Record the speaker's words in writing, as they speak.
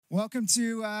Welcome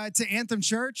to Anthem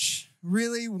Church.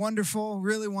 Really wonderful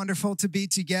to be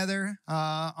together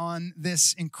on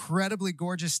this incredibly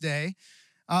gorgeous day.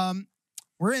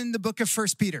 We're in the book of 1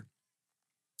 Peter.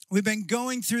 We've been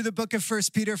going through the book of 1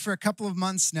 Peter for a couple of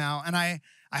months now, and I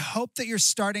hope that you're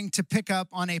starting to pick up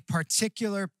on a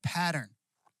particular pattern.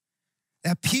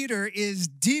 That Peter is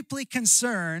deeply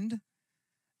concerned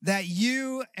that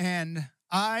you and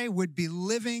I would be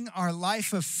living our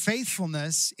life of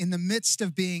faithfulness in the midst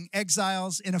of being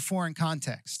exiles in a foreign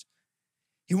context.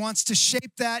 He wants to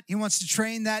shape that, he wants to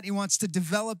train that, he wants to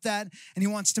develop that, and he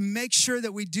wants to make sure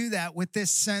that we do that with this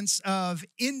sense of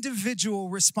individual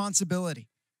responsibility.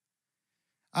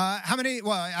 I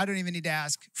don't even need to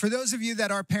ask. For those of you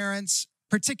that are parents,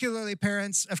 particularly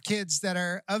parents of kids that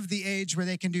are of the age where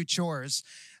they can do chores,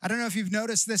 I don't know if you've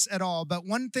noticed this at all, but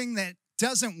one thing that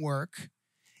doesn't work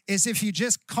is if you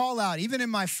just call out, even in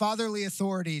my fatherly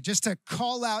authority, just to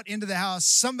call out into the house,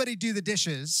 somebody do the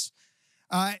dishes.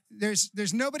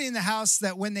 There's nobody in the house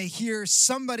that when they hear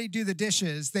somebody do the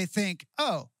dishes, they think,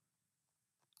 oh,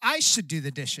 I should do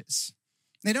the dishes.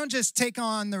 They don't just take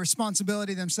on the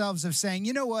responsibility themselves of saying,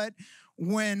 you know what?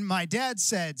 When my dad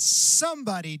said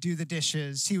somebody do the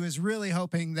dishes, he was really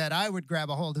hoping that I would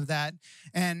grab a hold of that.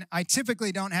 And I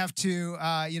typically don't have to,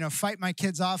 fight my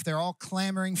kids off. They're all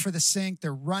clamoring for the sink.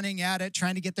 They're running at it,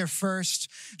 trying to get there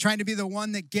first, trying to be the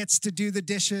one that gets to do the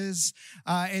dishes.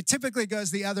 It typically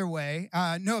goes the other way.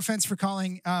 No offense for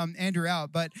calling Andrew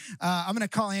out, but I'm going to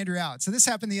call Andrew out. So this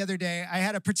happened the other day. I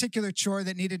had a particular chore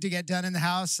that needed to get done in the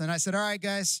house. And I said, all right,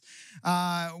 guys,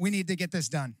 we need to get this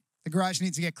done. The garage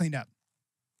needs to get cleaned up.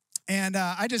 And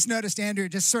I just noticed Andrew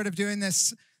just sort of doing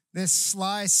this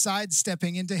sly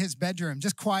sidestepping into his bedroom,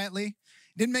 just quietly.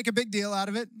 Didn't make a big deal out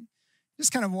of it.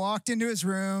 Just kind of walked into his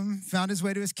room, found his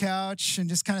way to his couch, and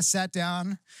just kind of sat down.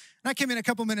 And I came in a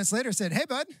couple minutes later and said, hey,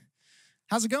 bud,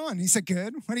 how's it going? He said,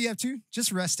 good. What are you up to?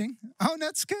 Just resting. Oh,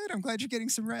 that's good. I'm glad you're getting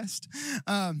some rest.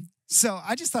 So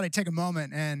I just thought I'd take a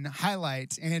moment and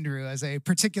highlight Andrew as a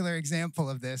particular example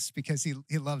of this because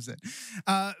he loves it.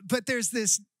 But there's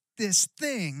this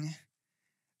thing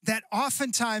that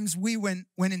oftentimes when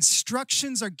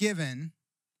instructions are given,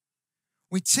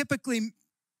 we typically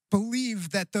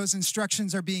believe that those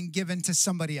instructions are being given to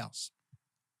somebody else.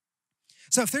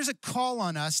 So if there's a call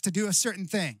on us to do a certain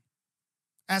thing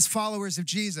as followers of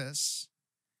Jesus,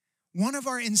 one of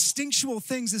our instinctual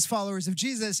things as followers of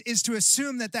Jesus is to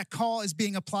assume that that call is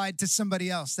being applied to somebody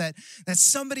else, that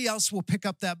somebody else will pick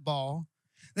up that ball,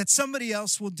 that somebody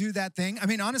else will do that thing. I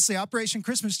mean, honestly, Operation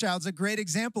Christmas Child is a great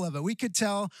example of it. We could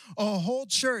tell a whole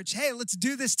church, hey, let's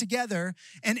do this together.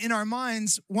 And in our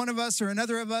minds, one of us or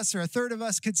another of us or a third of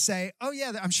us could say, oh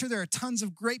yeah, I'm sure there are tons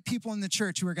of great people in the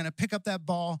church who are going to pick up that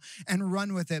ball and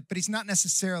run with it. But he's not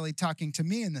necessarily talking to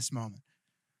me in this moment.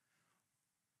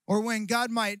 Or when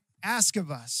God might ask of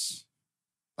us,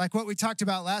 like what we talked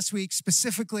about last week,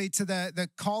 specifically to the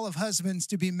call of husbands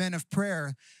to be men of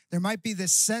prayer, there might be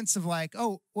this sense of like,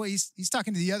 oh, well, he's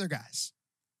talking to the other guys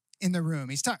in the room.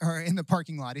 Or in the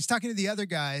parking lot. He's talking to the other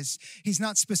guys. He's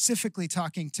not specifically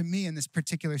talking to me in this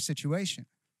particular situation.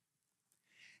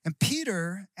 And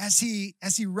Peter, as he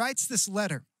writes this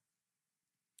letter,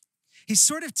 he's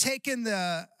sort of taken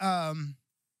the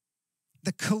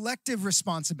collective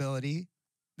responsibility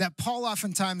that Paul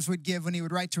oftentimes would give when he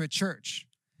would write to a church.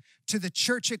 To the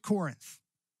church at Corinth,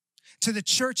 to the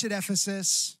church at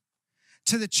Ephesus,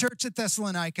 to the church at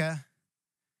Thessalonica.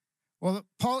 Well,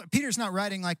 Peter's not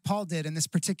writing like Paul did in this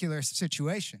particular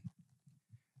situation.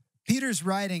 Peter's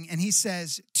writing, and he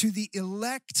says, to the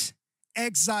elect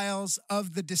exiles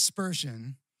of the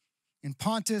dispersion in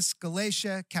Pontus,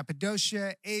 Galatia,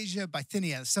 Cappadocia, Asia,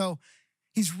 Bithynia. So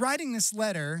he's writing this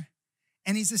letter,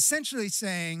 and he's essentially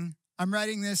saying, I'm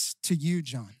writing this to you,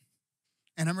 John.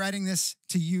 And I'm writing this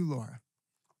to you, Laura.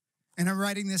 And I'm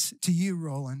writing this to you,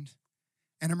 Roland.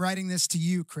 And I'm writing this to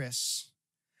you, Chris.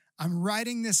 I'm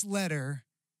writing this letter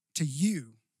to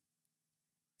you.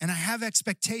 And I have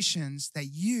expectations that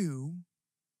you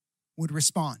would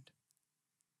respond.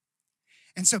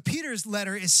 And so Peter's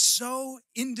letter is so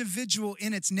individual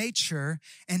in its nature,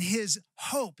 and his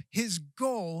hope, his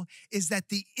goal is that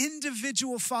the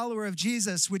individual follower of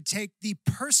Jesus would take the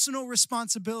personal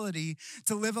responsibility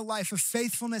to live a life of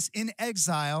faithfulness in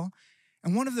exile.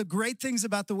 And one of the great things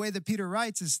about the way that Peter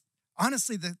writes is,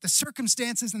 honestly, the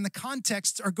circumstances and the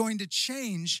contexts are going to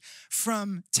change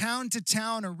from town to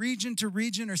town or region to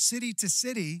region or city to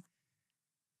city,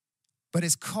 but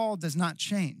his call does not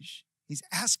change. He's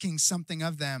asking something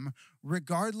of them,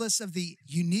 regardless of the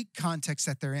unique context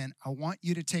that they're in. I want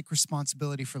you to take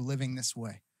responsibility for living this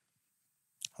way.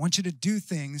 I want you to do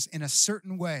things in a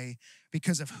certain way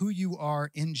because of who you are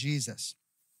in Jesus.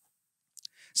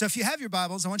 So if you have your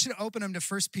Bibles, I want you to open them to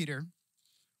 1 Peter.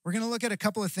 We're going to look at a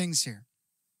couple of things here.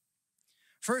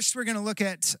 First, we're going to look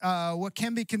at what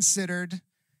can be considered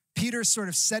Peter sort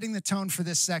of setting the tone for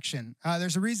this section.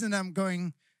 There's a reason I'm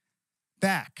going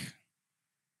back.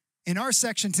 In our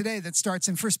section today that starts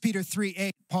in 1 Peter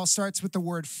 3:8, Paul starts with the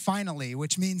word finally,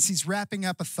 which means he's wrapping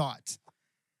up a thought.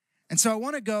 And so I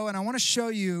want to go and I want to show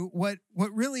you what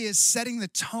really is setting the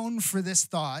tone for this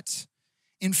thought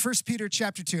in 1 Peter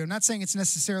chapter 2. I'm not saying it's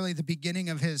necessarily the beginning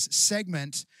of his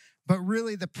segment, but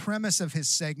really the premise of his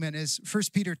segment is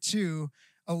 1 Peter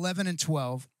 2:11 and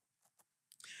 12,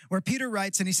 where Peter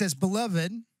writes and he says,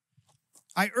 "Beloved,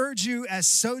 I urge you as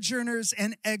sojourners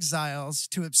and exiles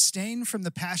to abstain from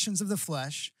the passions of the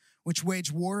flesh, which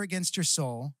wage war against your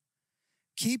soul.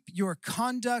 Keep your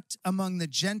conduct among the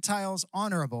Gentiles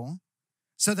honorable,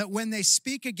 so that when they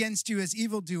speak against you as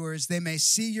evildoers, they may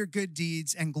see your good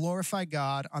deeds and glorify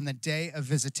God on the day of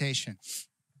visitation."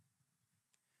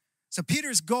 So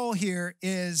Peter's goal here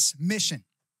is mission.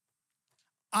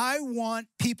 I want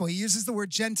people, he uses the word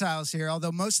Gentiles here,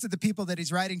 although most of the people that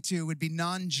he's writing to would be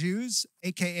non-Jews,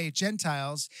 aka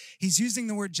Gentiles. He's using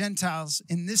the word Gentiles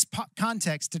in this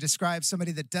context to describe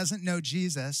somebody that doesn't know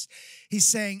Jesus. He's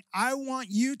saying, I want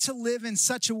you to live in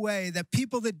such a way that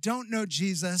people that don't know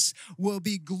Jesus will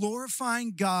be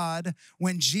glorifying God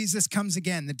when Jesus comes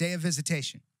again, the day of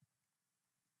visitation.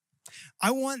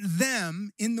 I want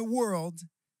them in the world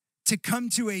to come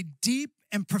to a deep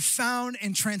and profound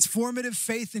and transformative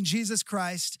faith in Jesus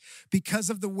Christ because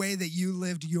of the way that you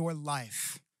lived your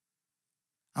life.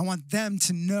 I want them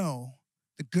to know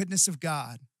the goodness of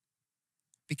God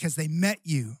because they met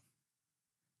you,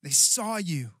 they saw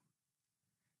you,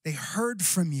 they heard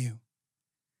from you,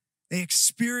 they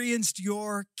experienced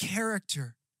your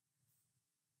character,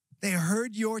 they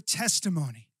heard your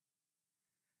testimony,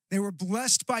 they were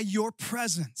blessed by your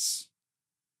presence.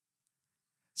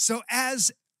 So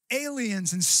as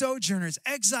aliens and sojourners,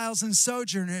 exiles and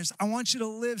sojourners, I want you to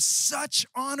live such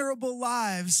honorable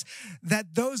lives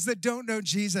that those that don't know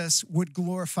Jesus would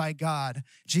glorify God.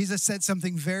 Jesus said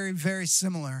something very, very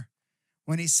similar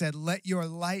when he said, "Let your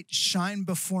light shine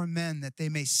before men that they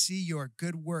may see your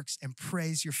good works and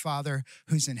praise your Father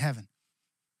who's in heaven."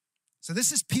 So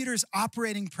this is Peter's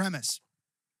operating premise.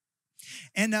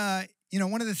 And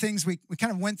one of the things we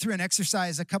kind of went through an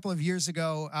exercise a couple of years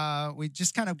ago, we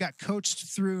just kind of got coached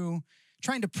through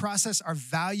trying to process our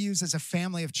values as a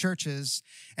family of churches.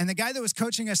 And the guy that was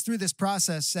coaching us through this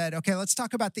process said, okay, let's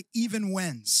talk about the even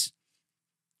wins.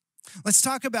 Let's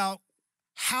talk about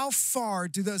how far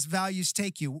do those values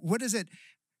take you? What is it?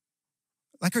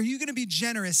 Like, are you going to be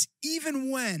generous even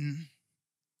when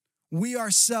we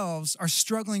ourselves are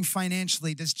struggling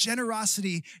financially? Does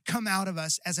generosity come out of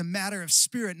us as a matter of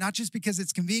spirit, not just because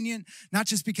it's convenient, not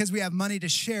just because we have money to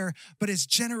share, but is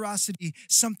generosity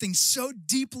something so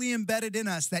deeply embedded in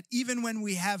us that even when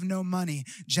we have no money,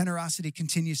 generosity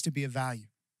continues to be a value?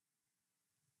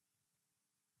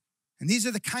 And these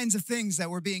are the kinds of things that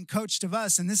we're being coached of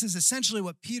us. And this is essentially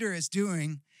what Peter is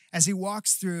doing as he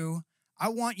walks through. I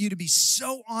want you to be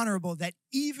so honorable that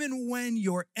even when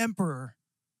your emperor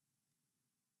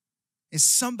is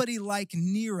somebody like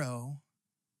Nero,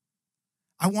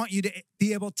 I want you to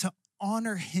be able to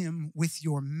honor him with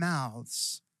your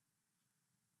mouths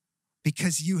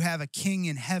because you have a king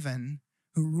in heaven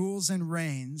who rules and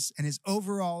reigns and is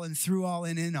over all and through all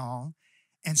and in all.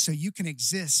 And so you can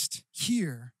exist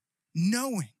here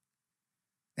knowing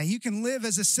that you can live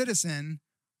as a citizen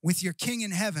with your king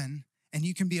in heaven and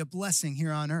you can be a blessing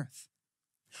here on earth.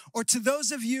 Or to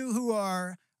those of you who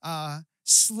are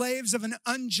slaves of an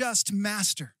unjust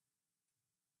master.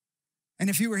 And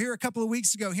if you were here a couple of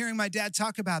weeks ago hearing my dad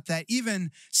talk about that,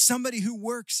 even somebody who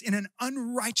works in an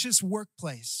unrighteous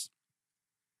workplace,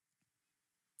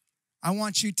 I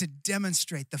want you to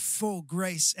demonstrate the full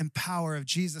grace and power of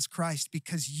Jesus Christ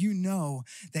because you know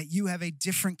that you have a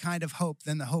different kind of hope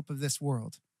than the hope of this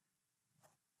world.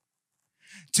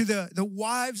 To the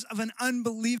wives of an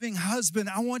unbelieving husband,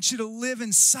 I want you to live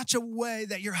in such a way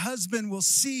that your husband will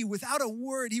see, without a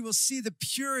word, he will see the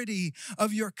purity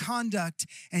of your conduct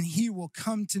and he will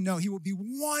come to know, he will be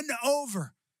won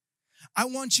over. I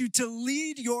want you to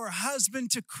lead your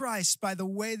husband to Christ by the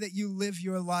way that you live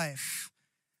your life.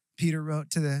 Peter wrote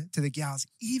to the gals,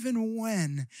 even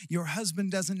when your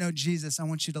husband doesn't know Jesus, I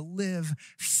want you to live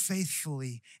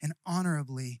faithfully and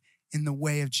honorably in the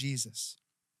way of Jesus.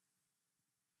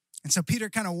 And so Peter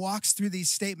kind of walks through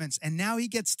these statements, and now he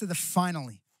gets to the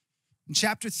finally. In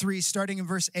chapter 3, starting in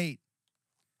verse 8.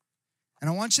 And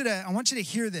I want you to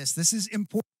hear this. This is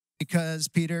important because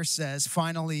Peter says,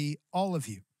 finally, all of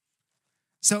you.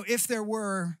 So if there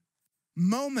were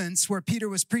moments where Peter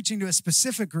was preaching to a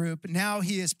specific group, now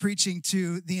he is preaching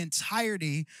to the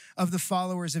entirety of the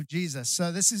followers of Jesus.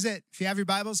 So this is it. If you have your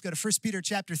Bibles, go to 1 Peter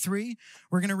chapter 3.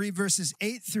 We're going to read verses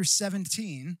 8 through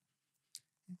 17.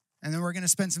 And then we're going to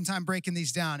spend some time breaking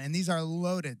these down. And these are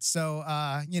loaded. So,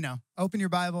 open your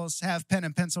Bibles, have pen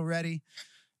and pencil ready,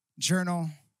 journal,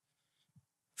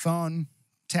 phone,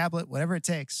 tablet, whatever it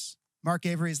takes. Mark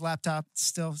Avery's laptop,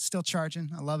 still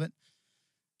charging. I love it.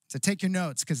 So take your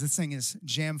notes because this thing is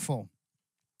jam full.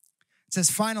 It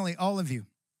says, finally, all of you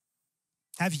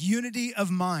have unity of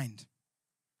mind,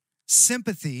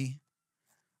 sympathy,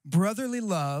 brotherly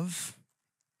love,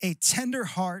 a tender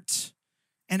heart,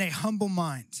 and a humble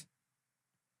mind.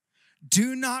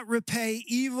 Do not repay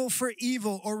evil for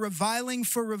evil or reviling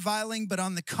for reviling, but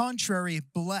on the contrary,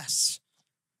 bless.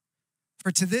 For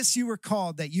to this you were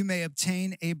called, that you may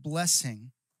obtain a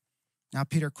blessing. Now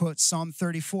Peter quotes Psalm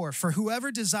 34, for whoever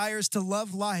desires to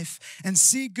love life and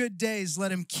see good days,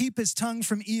 let him keep his tongue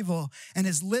from evil and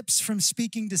his lips from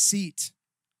speaking deceit.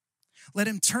 Let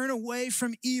him turn away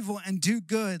from evil and do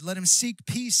good. Let him seek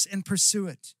peace and pursue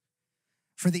it.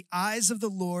 For the eyes of the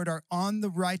Lord are on the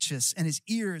righteous, and his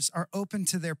ears are open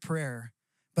to their prayer.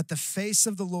 But the face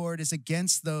of the Lord is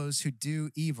against those who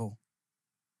do evil.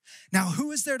 Now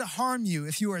who is there to harm you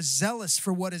if you are zealous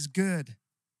for what is good?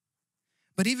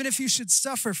 But even if you should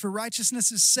suffer for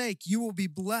righteousness' sake, you will be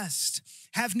blessed.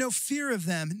 Have no fear of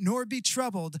them, nor be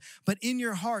troubled, but in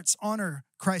your hearts honor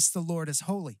Christ the Lord as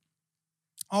holy.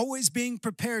 Always being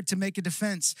prepared to make a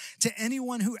defense to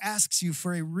anyone who asks you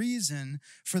for a reason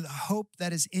for the hope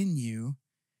that is in you,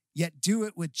 yet do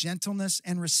it with gentleness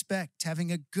and respect,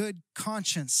 having a good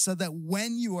conscience, so that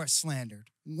when you are slandered,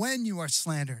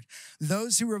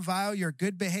 those who revile your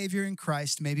good behavior in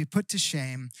Christ may be put to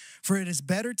shame. For it is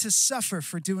better to suffer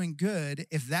for doing good,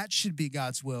 if that should be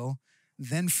God's will,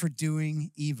 than for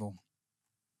doing evil.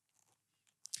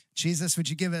 Jesus, would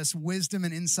you give us wisdom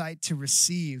and insight to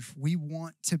receive? We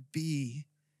want to be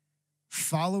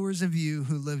followers of you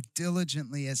who live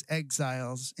diligently as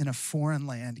exiles in a foreign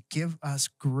land. Give us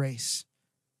grace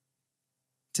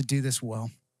to do this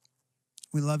well.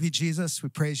 We love you, Jesus. We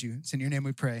praise you. It's in your name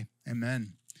we pray.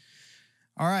 Amen.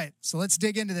 All right, so let's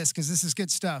dig into this because this is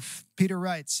good stuff. Peter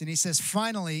writes, and he says,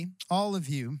 finally, all of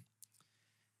you,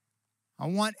 I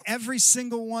want every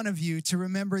single one of you to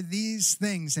remember these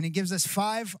things. And he gives us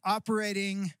 5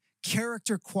 operating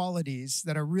character qualities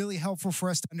that are really helpful for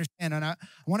us to understand. And I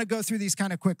want to go through these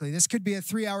kind of quickly. This could be a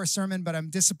 3-hour sermon, but I'm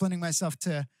disciplining myself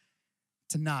to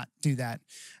not do that.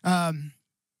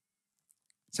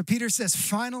 So Peter says,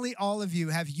 finally, all of you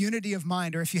have unity of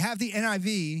mind. Or if you have the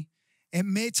NIV, it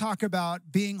may talk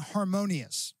about being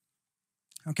harmonious.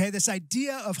 Okay, this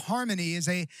idea of harmony is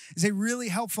a really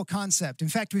helpful concept. In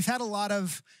fact, we've had a lot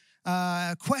of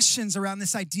questions around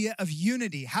this idea of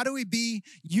unity. How do we be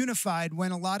unified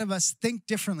when a lot of us think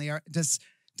differently? Does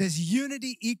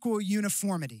unity equal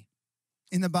uniformity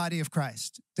in the body of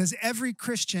Christ? Does every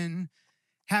Christian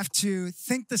have to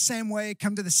think the same way,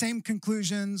 come to the same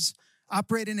conclusions,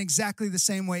 operate in exactly the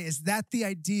same way? Is that the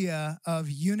idea of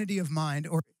unity of mind?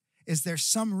 Or is there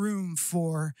some room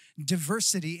for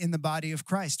diversity in the body of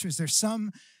Christ? Is there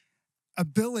some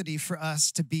ability for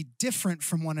us to be different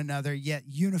from one another, yet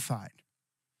unified?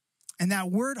 And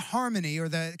that word harmony, or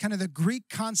the kind of the Greek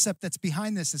concept that's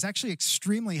behind this, is actually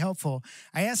extremely helpful.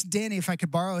 I asked Danny if I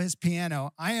could borrow his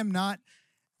piano. I am not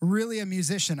really a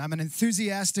musician. I'm an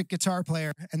enthusiastic guitar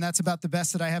player, and that's about the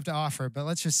best that I have to offer. But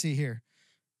let's just see here.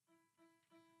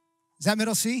 Is that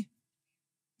middle C?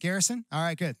 Garrison? All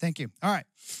right, good. Thank you. All right.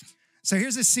 So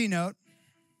here's a C note.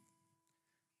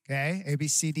 Okay, A, B,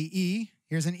 C, D, E.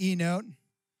 Here's an E note.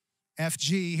 F,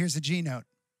 G. Here's a G note.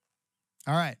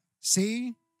 All right.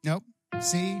 C, nope.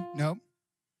 C, nope.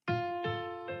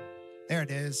 There it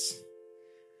is.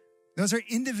 Those are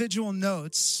individual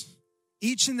notes,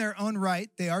 each in their own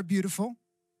right. They are beautiful.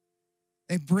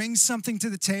 They bring something to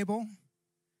the table.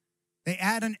 They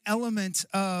add an element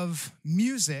of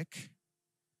music,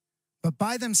 but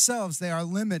by themselves, they are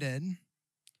limited.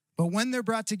 But when they're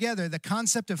brought together, the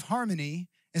concept of harmony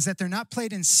is that they're not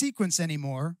played in sequence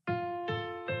anymore,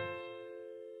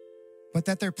 but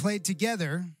that they're played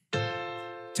together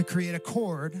to create a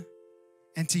chord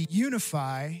and to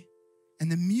unify,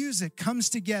 and the music comes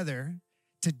together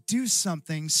to do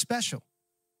something special.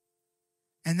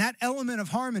 And that element of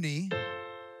harmony,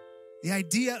 the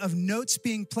idea of notes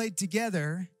being played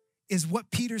together, is what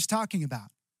Peter's talking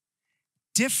about.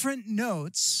 Different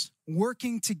notes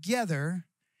working together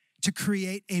to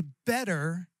create a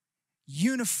better,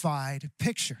 unified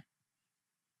picture.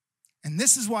 And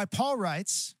this is why Paul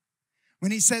writes,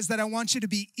 when he says that I want you to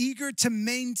be eager to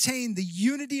maintain the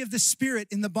unity of the Spirit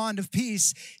in the bond of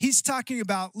peace, he's talking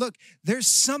about, look, there's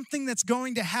something that's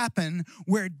going to happen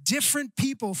where different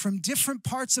people from different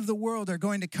parts of the world are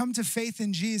going to come to faith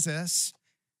in Jesus,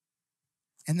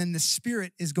 and then the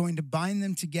Spirit is going to bind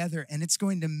them together, and it's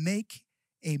going to make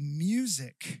a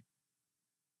music.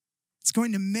 It's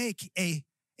going to make a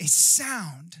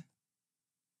sound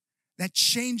that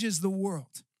changes the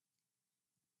world.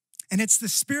 And it's the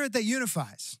Spirit that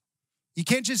unifies. You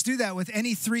can't just do that with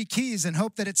any 3 keys and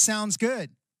hope that it sounds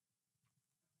good.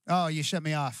 Oh, you shut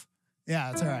me off.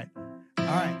 Yeah, that's all right. All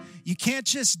right. You can't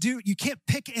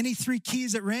pick any 3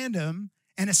 keys at random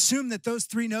and assume that those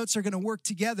 3 notes are going to work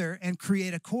together and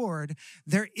create a chord.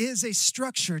 There is a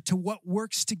structure to what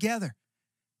works together,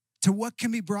 to what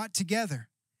can be brought together.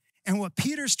 And what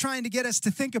Peter's trying to get us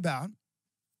to think about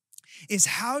is,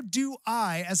 how do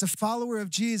I, as a follower of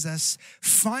Jesus,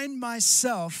 find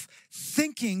myself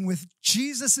thinking with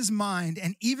Jesus's mind?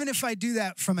 And even if I do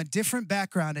that from a different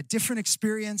background, a different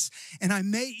experience, and I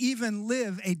may even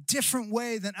live a different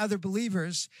way than other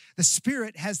believers, the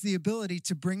Spirit has the ability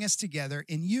to bring us together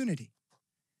in unity.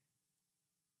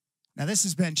 Now, this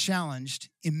has been challenged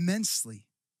immensely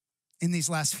in these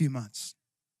last few months.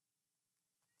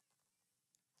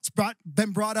 It's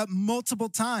been brought up multiple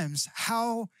times.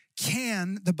 How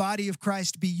can the body of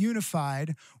Christ be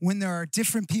unified when there are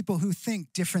different people who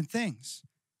think different things?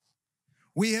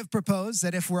 We have proposed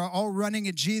that if we're all running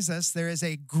at Jesus, there is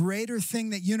a greater thing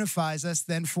that unifies us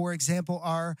than, for example,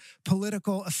 our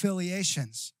political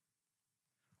affiliations,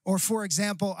 or, for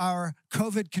example, our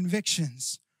COVID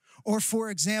convictions, or, for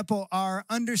example, our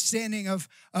understanding of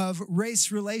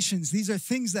race relations. These are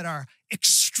things that are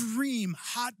extreme,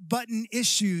 hot-button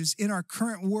issues in our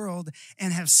current world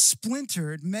and have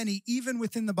splintered many, even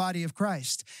within the body of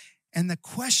Christ. And the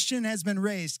question has been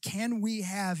raised, can we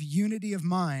have unity of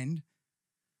mind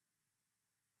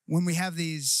when we have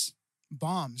these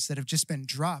bombs that have just been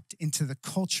dropped into the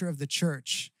culture of the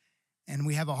church, and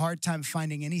we have a hard time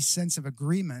finding any sense of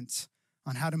agreement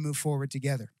on how to move forward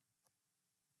together?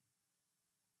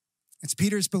 It's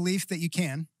Peter's belief that you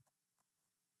can.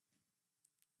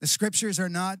 The scriptures are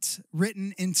not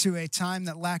written into a time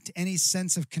that lacked any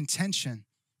sense of contention.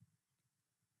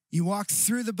 You walk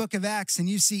through the book of Acts and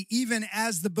you see, even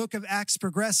as the book of Acts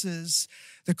progresses,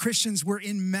 the Christians were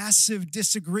in massive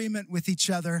disagreement with each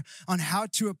other on how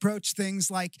to approach things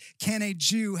like, can a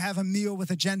Jew have a meal with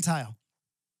a Gentile?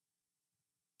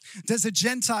 Does a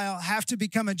Gentile have to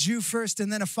become a Jew first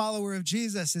and then a follower of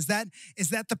Jesus? Is that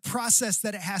the process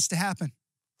that it has to happen?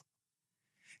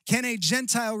 Can a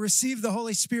Gentile receive the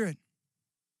Holy Spirit?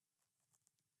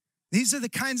 These are the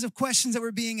kinds of questions that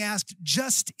were being asked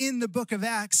just in the book of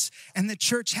Acts, and the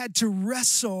church had to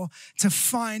wrestle to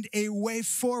find a way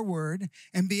forward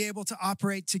and be able to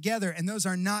operate together. And those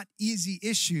are not easy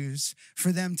issues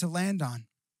for them to land on.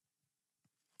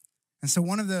 And so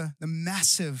one of the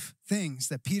massive things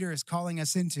that Peter is calling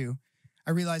us into,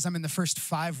 I realize I'm in the first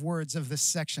 5 words of this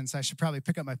section, so I should probably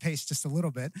pick up my pace just a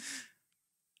little bit.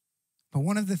 But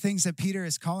one of the things that Peter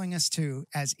is calling us to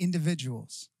as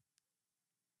individuals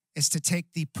is to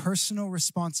take the personal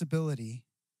responsibility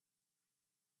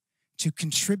to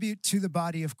contribute to the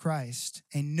body of Christ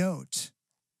a note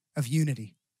of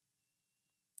unity,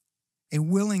 a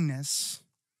willingness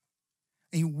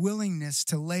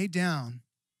to lay down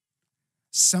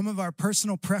some of our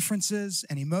personal preferences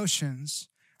and emotions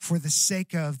for the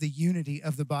sake of the unity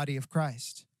of the body of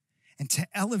Christ, and to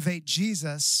elevate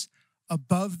Jesus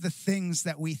above the things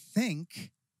that we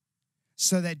think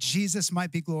so that Jesus might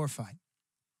be glorified.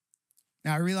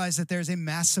 Now, I realize that there's a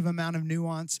massive amount of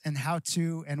nuance and how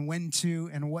to and when to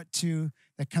and what to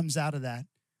that comes out of that,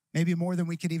 maybe more than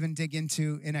we could even dig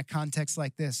into in a context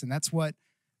like this. And that's what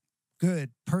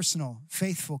good, personal,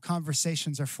 faithful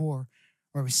conversations are for,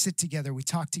 where we sit together, we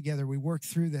talk together, we work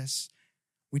through this.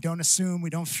 We don't assume, we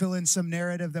don't fill in some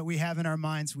narrative that we have in our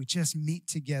minds. We just meet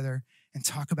together and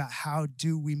talk about how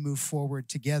do we move forward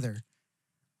together,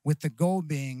 with the goal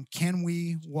being, can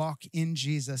we walk in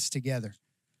Jesus together?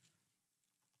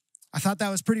 I thought that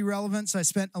was pretty relevant, so I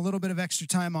spent a little bit of extra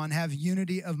time on have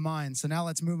unity of mind. So now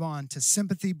let's move on to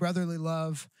sympathy, brotherly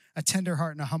love, a tender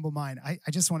heart, and a humble mind. I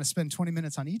just want to spend 20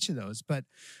 minutes on each of those, but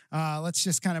let's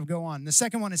just kind of go on. The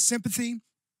second one is sympathy.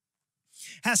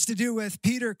 Has to do with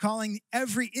Peter calling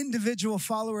every individual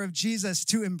follower of Jesus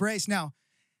to embrace. Now,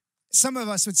 some of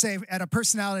us would say at a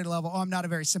personality level, I'm not a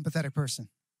very sympathetic person.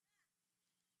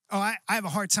 I have a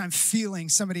hard time feeling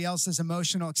somebody else's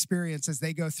emotional experience as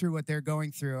they go through what they're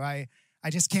going through. I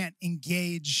just can't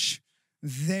engage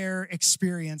their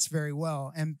experience very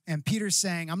well. And Peter's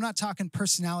saying, I'm not talking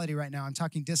personality right now. I'm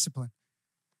talking discipline.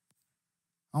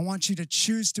 I want you to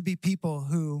choose to be people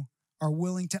who are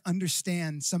willing to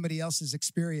understand somebody else's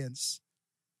experience,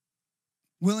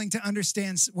 willing to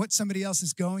understand what somebody else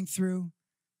is going through,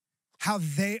 how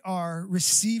they are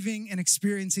receiving and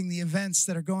experiencing the events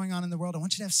that are going on in the world. I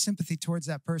want you to have sympathy towards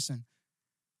that person.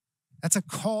 That's a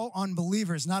call on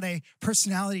believers, not a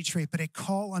personality trait, but a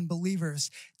call on believers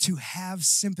to have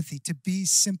sympathy, to be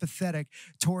sympathetic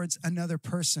towards another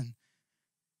person.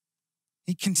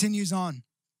 He continues on.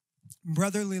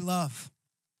 Brotherly love.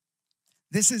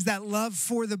 This is that love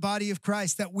for the body of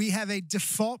Christ, that we have a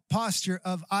default posture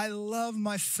of, I love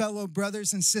my fellow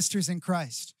brothers and sisters in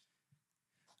Christ.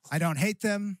 I don't hate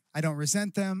them. I don't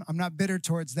resent them. I'm not bitter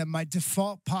towards them. My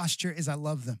default posture is I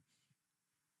love them.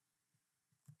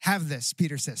 Have this,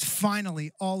 Peter says.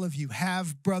 Finally, all of you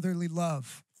have brotherly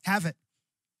love. Have it.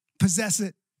 Possess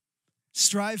it.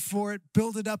 Strive for it.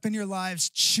 Build it up in your lives.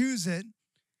 Choose it.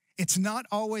 It's not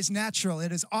always natural.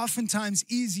 It is oftentimes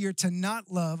easier to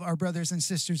not love our brothers and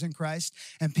sisters in Christ.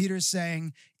 And Peter's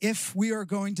saying, if we are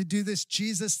going to do this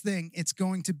Jesus thing, it's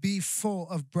going to be full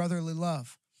of brotherly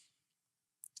love.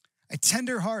 A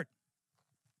tender heart.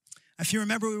 If you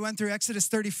remember, we went through Exodus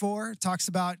 34. It talks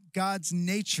about God's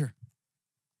nature.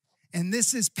 And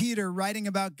this is Peter writing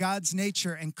about God's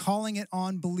nature and calling it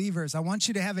on believers. I want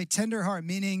you to have a tender heart,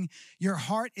 meaning your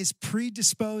heart is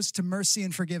predisposed to mercy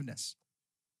and forgiveness.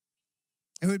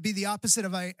 It would be the opposite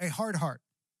of a hard heart.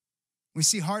 We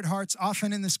see hard hearts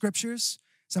often in the scriptures.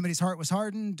 Somebody's heart was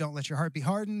hardened. Don't let your heart be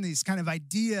hardened. These kind of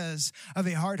ideas of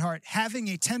a hard heart. Having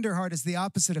a tender heart is the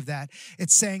opposite of that.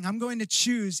 It's saying, I'm going to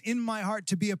choose in my heart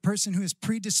to be a person who is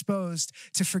predisposed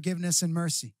to forgiveness and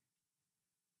mercy.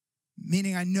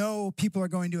 Meaning I know people are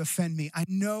going to offend me. I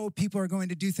know people are going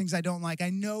to do things I don't like. I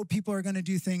know people are going to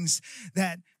do things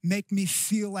that make me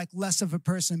feel like less of a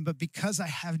person. But because I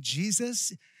have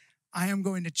Jesus, I am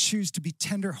going to choose to be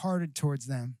tender-hearted towards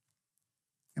them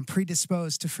and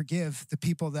predisposed to forgive the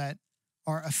people that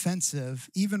are offensive,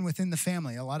 even within the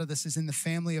family. A lot of this is in the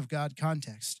family of God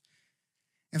context.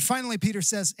 And finally, Peter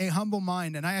says, a humble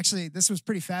mind. And this was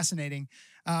pretty fascinating.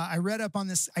 I read up on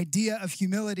this idea of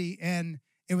humility, and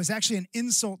it was actually an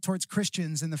insult towards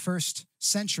Christians in the first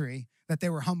century that they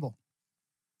were humble.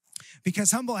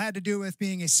 Because humble had to do with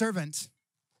being a servant.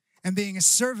 And being a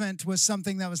servant was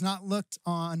something that was not looked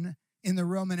on in the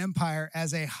Roman Empire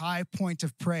as a high point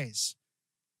of praise.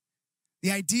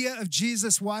 The idea of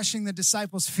Jesus washing the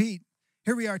disciples' feet,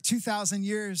 here we are 2,000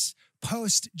 years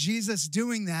post Jesus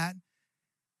doing that.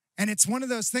 And it's one of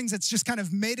those things that's just kind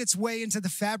of made its way into the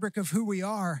fabric of who we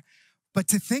are. But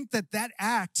to think that that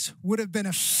act would have been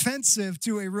offensive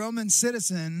to a Roman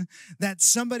citizen, that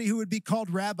somebody who would be called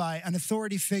rabbi, an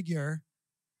authority figure,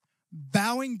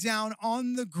 bowing down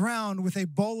on the ground with a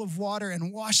bowl of water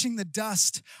and washing the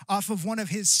dust off of one of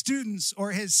his students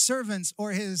or his servants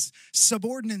or his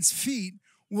subordinates' feet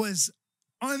was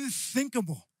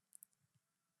unthinkable.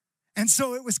 And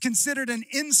so it was considered an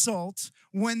insult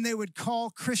when they would call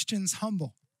Christians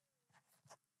humble.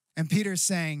 And Peter's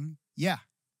saying, yeah,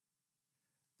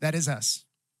 that is us.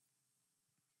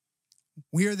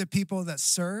 We are the people that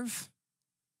serve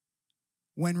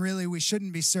when really we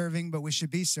shouldn't be serving, but we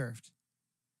should be served.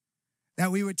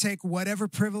 That we would take whatever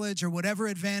privilege or whatever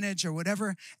advantage or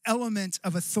whatever element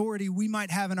of authority we might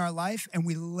have in our life, and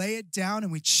we lay it down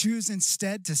and we choose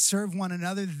instead to serve one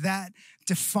another. That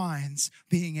defines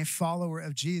being a follower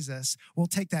of Jesus. We'll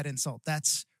take that insult.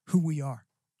 That's who we are.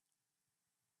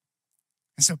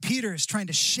 And so Peter is trying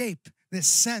to shape this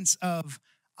sense of,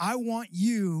 I want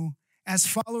you as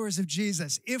followers of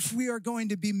Jesus, if we are going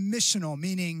to be missional,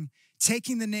 meaning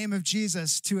taking the name of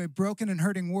Jesus to a broken and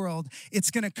hurting world, it's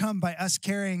going to come by us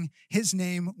carrying his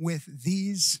name with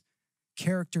these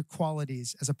character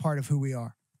qualities as a part of who we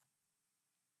are.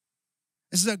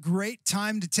 This is a great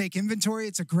time to take inventory.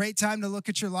 It's a great time to look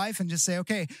at your life and just say,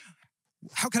 okay,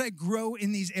 how can I grow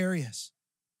in these areas?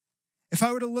 If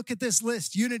I were to look at this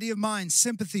list, unity of mind,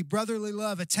 sympathy, brotherly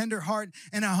love, a tender heart,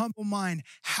 and a humble mind,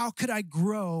 how could I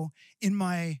grow in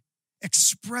my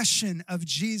expression of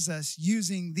Jesus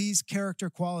using these character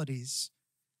qualities?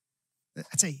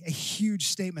 That's a huge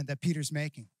statement that Peter's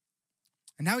making.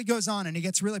 And now he goes on and he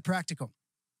gets really practical.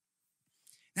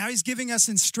 Now he's giving us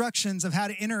instructions of how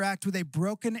to interact with a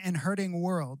broken and hurting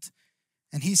world.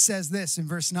 And he says this in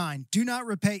verse 9, do not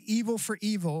repay evil for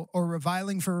evil or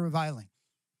reviling for reviling.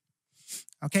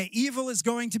 Okay, evil is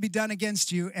going to be done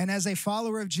against you. And as a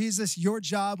follower of Jesus, your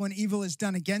job when evil is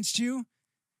done against you,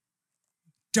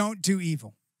 don't do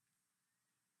evil.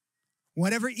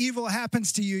 Whatever evil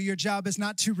happens to you, your job is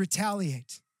not to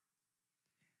retaliate.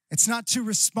 It's not to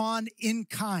respond in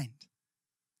kind.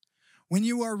 When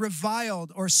you are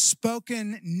reviled or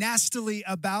spoken nastily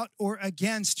about or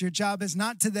against, your job is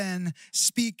not to then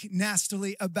speak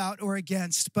nastily about or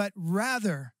against, but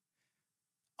rather,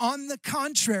 on the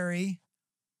contrary,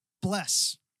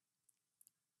 bless.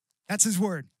 That's his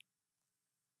word.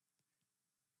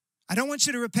 I don't want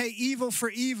you to repay evil for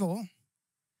evil.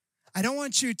 I don't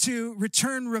want you to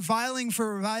return reviling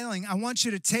for reviling. I want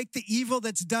you to take the evil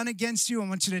that's done against you. I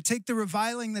want you to take the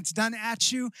reviling that's done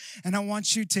at you, and I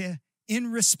want you to,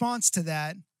 in response to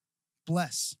that,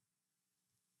 bless.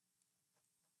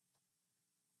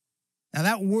 Now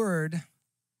that word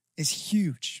is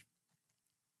huge.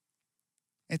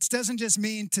 It doesn't just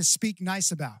mean to speak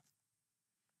nice about,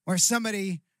 where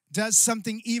somebody does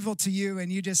something evil to you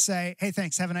and you just say, hey,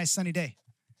 thanks, have a nice sunny day.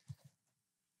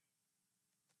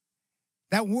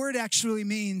 That word actually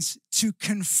means to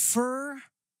confer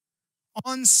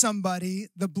on somebody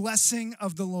the blessing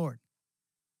of the Lord.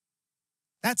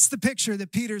 That's the picture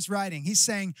that Peter's writing. He's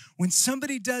saying, when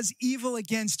somebody does evil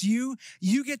against you,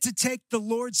 you get to take the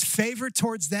Lord's favor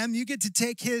towards them. You get to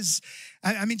take his,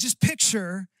 just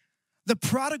picture the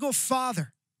prodigal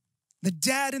father, the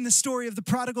dad in the story of the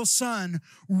prodigal son,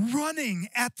 running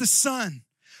at the son,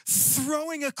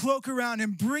 throwing a cloak around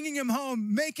him, bringing him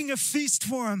home, making a feast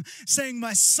for him, saying,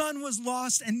 my son was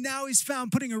lost and now he's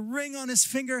found, putting a ring on his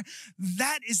finger.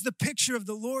 That is the picture of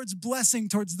the Lord's blessing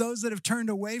towards those that have turned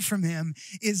away from him,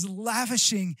 is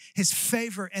lavishing his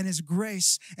favor and his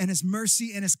grace and his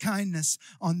mercy and his kindness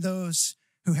on those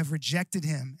who have rejected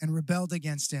him and rebelled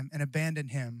against him and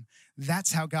abandoned him.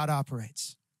 That's how God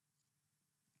operates.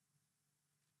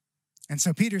 And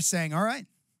so Peter's saying, all right,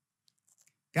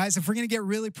 guys, if we're going to get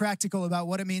really practical about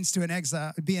what it means to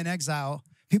be an exile,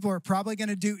 people are probably going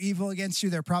to do evil against you.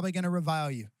 They're probably going to revile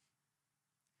you.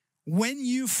 When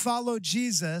you follow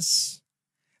Jesus,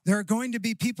 there are going to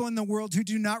be people in the world who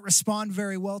do not respond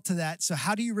very well to that. So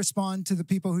how do you respond to the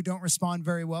people who don't respond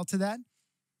very well to that?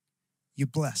 You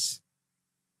bless.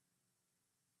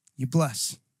 You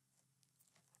bless.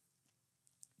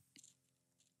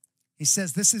 He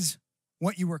says this is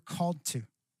what you were called to.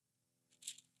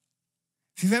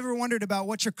 If you've ever wondered about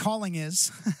what your calling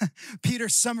is, Peter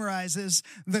summarizes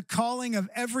the calling of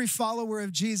every follower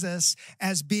of Jesus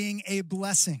as being a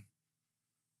blessing.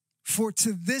 For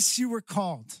to this you were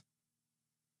called,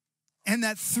 and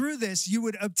that through this you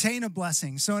would obtain a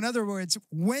blessing. So in other words,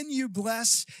 when you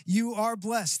bless, you are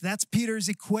blessed. That's Peter's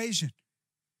equation.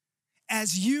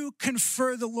 As you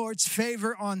confer the Lord's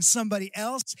favor on somebody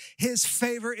else, his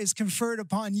favor is conferred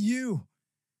upon you.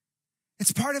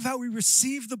 It's part of how we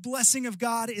receive the blessing of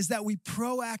God, is that we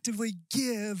proactively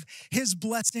give his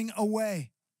blessing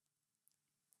away.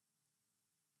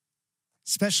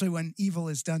 Especially when evil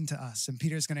is done to us. And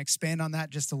Peter's going to expand on that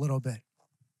just a little bit.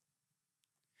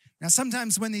 Now,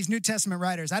 sometimes when these New Testament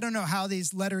writers, I don't know how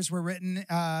these letters were written.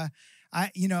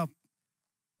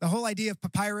 The whole idea of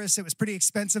papyrus, it was pretty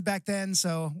expensive back then,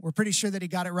 so we're pretty sure that he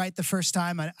got it right the first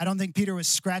time. I don't think Peter was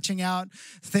scratching out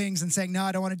things and saying, no,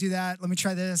 I don't want to do that. Let me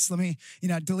try this. Let me,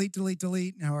 delete,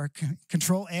 or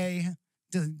Control A,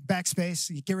 backspace,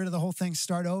 you get rid of the whole thing,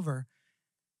 start over.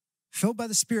 Filled by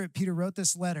the Spirit, Peter wrote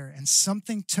this letter, and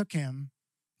something took him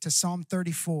to Psalm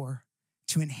 34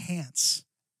 to enhance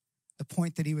the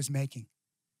point that he was making.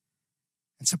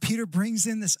 And so Peter brings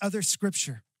in this other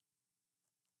scripture.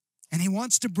 And he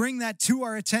wants to bring that to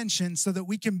our attention so that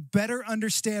we can better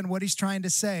understand what he's trying to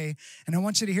say. And I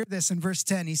want you to hear this in verse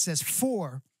 10. He says,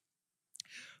 for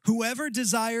whoever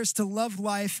desires to love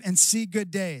life and see good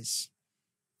days.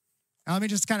 Now, let me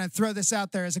just kind of throw this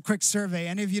out there as a quick survey.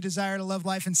 Any of you desire to love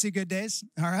life and see good days?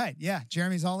 All right. Yeah,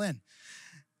 Jeremy's all in.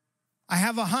 I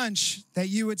have a hunch that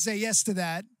you would say yes to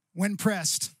that when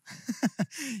pressed.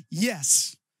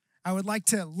 Yes. I would like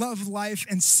to love life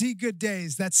and see good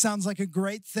days. That sounds like a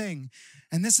great thing.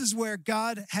 And this is where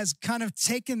God has kind of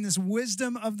taken this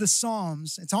wisdom of the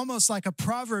Psalms. It's almost like a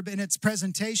proverb in its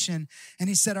presentation. And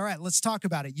he said, all right, let's talk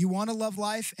about it. You want to love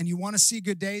life and you want to see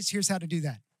good days? Here's how to do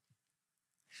that.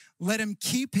 Let him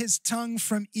keep his tongue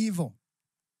from evil.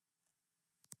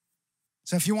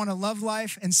 So if you want to love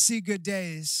life and see good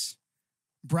days,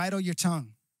 bridle your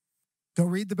tongue. Go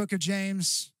read the book of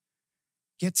James.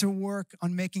 Get to work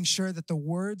on making sure that the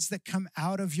words that come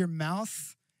out of your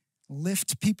mouth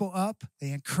lift people up,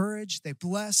 they encourage, they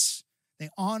bless, they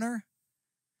honor,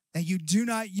 that you do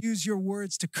not use your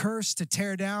words to curse, to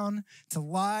tear down, to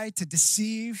lie, to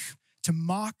deceive, to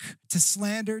mock, to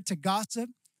slander, to gossip.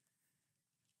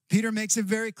 Peter makes it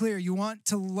very clear. You want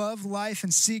to love life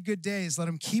and see good days. Let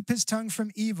him keep his tongue from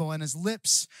evil and his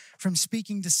lips from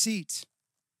speaking deceit.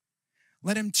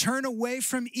 Let him turn away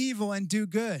from evil and do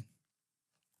good.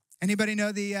 Anybody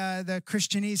know the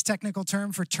Christianese technical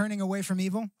term for turning away from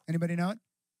evil? Anybody know it?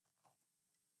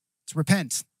 It's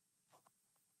repent.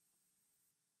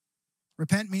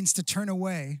 Repent means to turn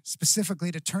away,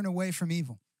 specifically to turn away from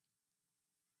evil.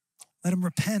 Let him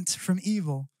repent from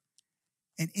evil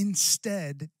and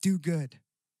instead do good.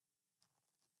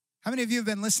 How many of you have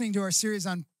been listening to our series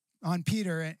on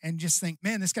Peter and just think,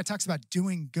 man, this guy talks about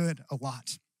doing good a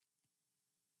lot?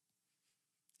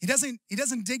 He doesn't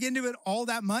dig into it all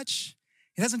that much.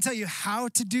 He doesn't tell you how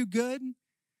to do good.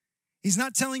 He's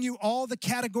not telling you all the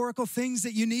categorical things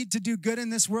that you need to do good in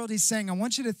this world. He's saying, I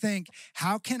want you to think,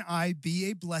 how can I be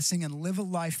a blessing and live a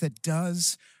life that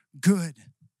does good,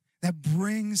 that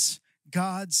brings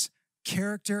God's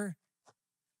character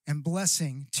and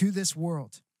blessing to this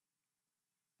world?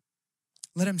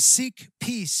 Let him seek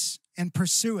peace and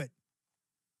pursue it.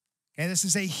 Okay, this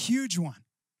is a huge one.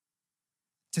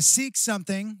 To seek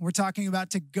something, we're talking about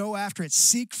to go after it.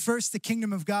 Seek first the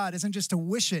kingdom of God isn't just to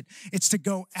wish it, it's to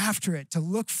go after it, to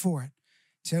look for it,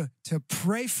 to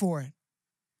pray for it,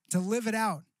 to live it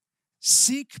out.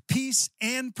 Seek peace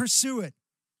and pursue it.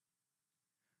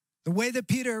 The way that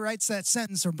Peter writes that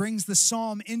sentence or brings the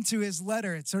psalm into his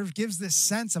letter, it sort of gives this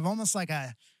sense of almost like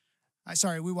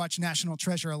we watch National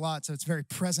Treasure a lot, so it's very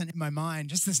present in my mind.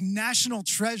 Just this national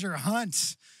treasure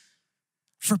hunt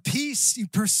for peace. You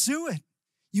pursue it.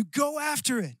 You go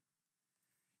after it.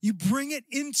 You bring it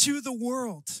into the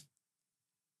world.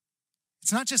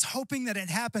 It's not just hoping that it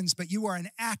happens, but you are an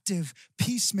active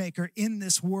peacemaker in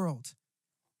this world.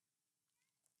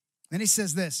 Then he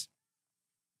says this,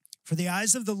 for the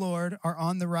eyes of the Lord are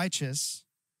on the righteous,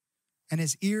 and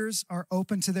his ears are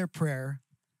open to their prayer,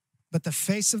 but the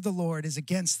face of the Lord is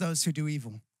against those who do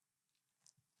evil.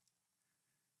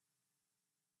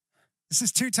 This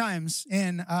is 2 times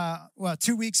in,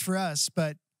 2 weeks for us,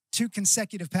 but 2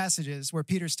 consecutive passages where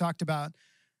Peter's talked about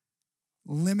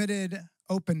limited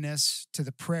openness to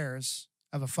the prayers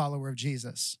of a follower of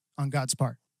Jesus on God's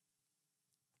part.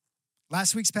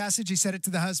 Last week's passage, he said it to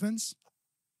the husbands,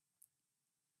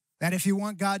 that if you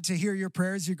want God to hear your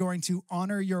prayers, you're going to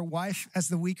honor your wife as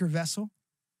the weaker vessel.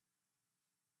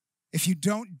 If you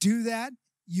don't do that,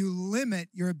 you limit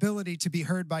your ability to be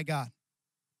heard by God.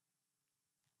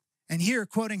 And here,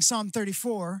 quoting Psalm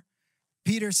 34,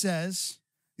 Peter says,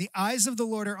 the eyes of the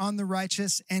Lord are on the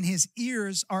righteous, and his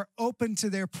ears are open to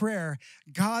their prayer.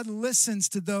 God listens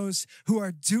to those who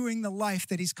are doing the life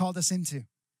that he's called us into.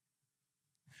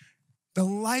 The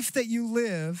life that you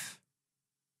live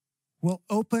will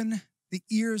open the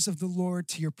ears of the Lord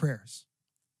to your prayers.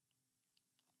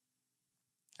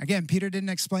 Again, Peter didn't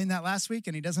explain that last week,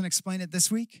 and he doesn't explain it this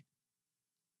week.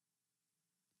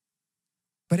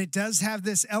 But it does have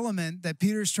this element that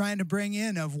Peter's trying to bring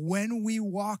in of when we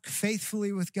walk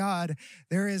faithfully with God,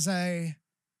 there is a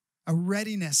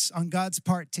readiness on God's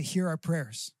part to hear our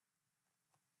prayers.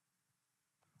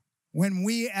 When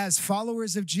we, as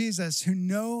followers of Jesus who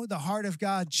know the heart of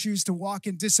God, choose to walk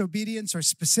in disobedience, or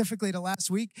specifically to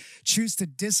last week, choose to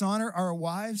dishonor our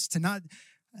wives, to not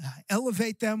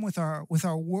elevate them with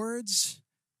our words,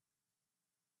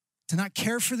 to not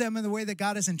care for them in the way that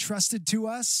God has entrusted to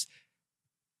us,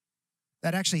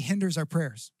 that actually hinders our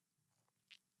prayers.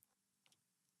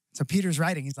 So Peter's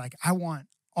writing, he's like, I want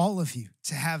all of you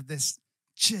to have this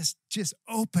just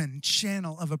open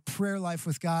channel of a prayer life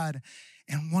with God.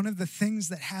 And one of the things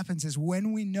that happens is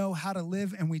when we know how to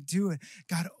live and we do it,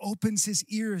 God opens his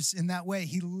ears in that way.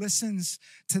 He listens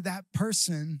to that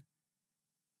person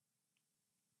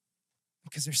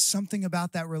because there's something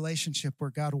about that relationship where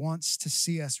God wants to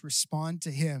see us respond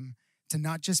to him, to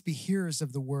not just be hearers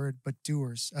of the word, but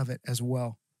doers of it as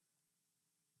well.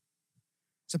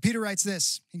 So Peter writes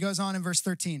this. He goes on in verse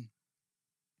 13.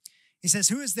 He says,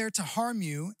 who is there to harm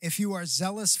you if you are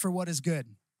zealous for what is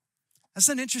good? That's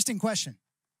an interesting question.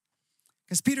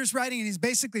 Because Peter's writing and he's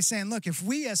basically saying, look, if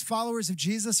we as followers of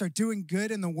Jesus are doing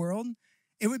good in the world,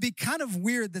 it would be kind of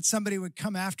weird that somebody would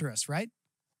come after us, right?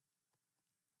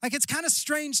 Like, it's kind of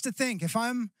strange to think if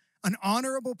I'm an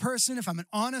honorable person, if I'm an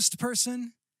honest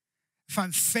person, if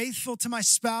I'm faithful to my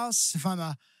spouse, if I'm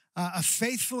a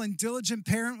faithful and diligent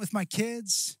parent with my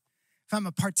kids, if I'm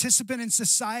a participant in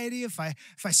society, if I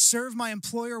serve my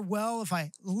employer well, if I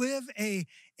live a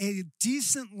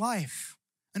decent life,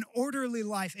 an orderly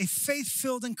life, a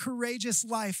faith-filled and courageous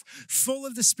life full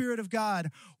of the Spirit of God,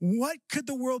 what could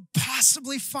the world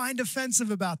possibly find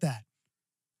offensive about that?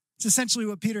 It's essentially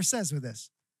what Peter says with this.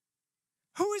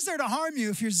 Who is there to harm you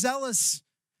if you're zealous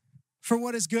for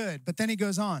what is good? But then he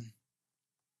goes on.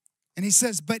 And he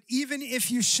says, but even if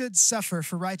you should suffer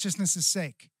for righteousness'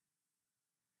 sake,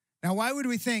 Now, why would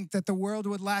we think that the world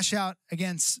would lash out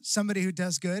against somebody who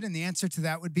does good? And the answer to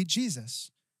that would be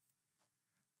Jesus.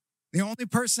 The only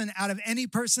person out of any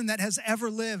person that has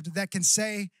ever lived that can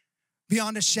say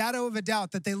beyond a shadow of a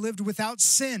doubt that they lived without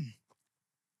sin.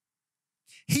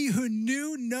 He who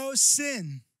knew no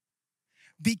sin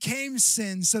became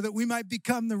sin so that we might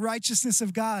become the righteousness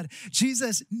of God.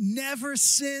 Jesus never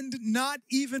sinned, not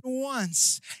even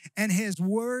once. And his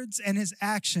words and his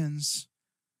actions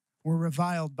were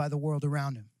reviled by the world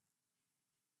around him.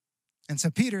 And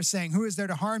so Peter's saying, who is there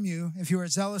to harm you if you are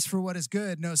zealous for what is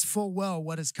good, knows full well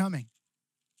what is coming?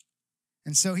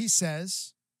 And so he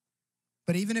says,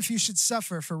 but even if you should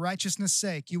suffer for righteousness'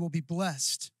 sake, you will be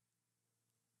blessed.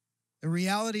 The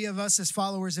reality of us as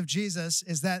followers of Jesus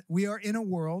is that we are in a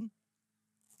world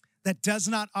that does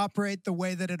not operate the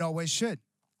way that it always should.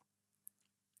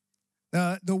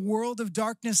 The world of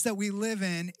darkness that we live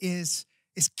in is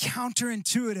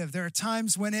counterintuitive. There are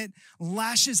times when it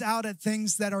lashes out at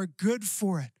things that are good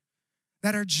for it,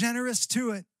 that are generous to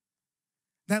it,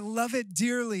 that love it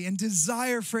dearly and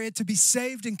desire for it to be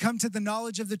saved and come to the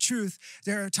knowledge of the truth.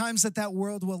 There are times that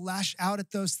world will lash out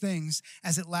at those things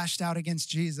as it lashed out against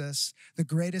Jesus, the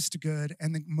greatest good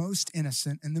and the most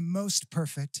innocent and the most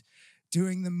perfect,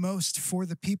 doing the most for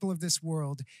the people of this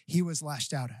world. He was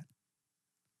lashed out at.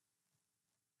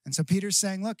 And so Peter's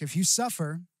saying, look, if you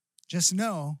suffer, just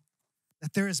know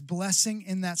that there is blessing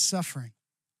in that suffering.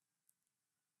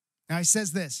 Now he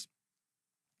says this,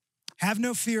 have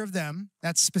no fear of them.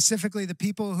 That's specifically the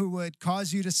people who would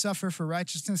cause you to suffer for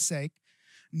righteousness' sake,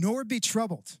 nor be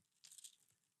troubled.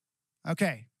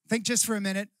 Okay, think just for a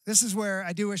minute. This is where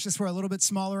I do wish this were a little bit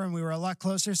smaller and we were a lot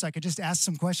closer so I could just ask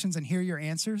some questions and hear your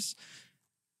answers.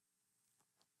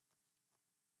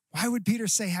 Why would Peter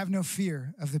say have no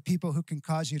fear of the people who can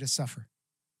cause you to suffer?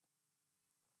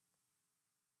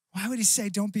 Why would he say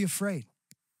don't be afraid?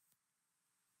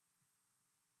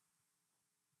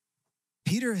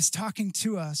 Peter is talking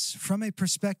to us from a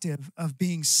perspective of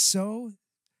being so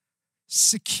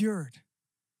secured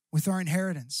with our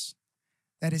inheritance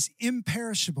that is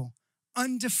imperishable,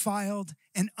 undefiled,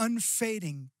 and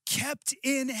unfading, kept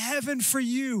in heaven for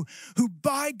you, who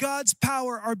by God's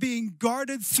power are being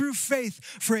guarded through faith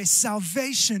for a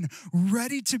salvation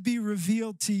ready to be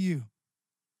revealed to you.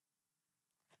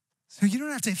 So you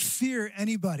don't have to fear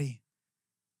anybody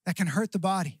that can hurt the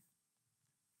body.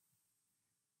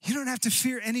 You don't have to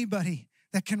fear anybody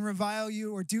that can revile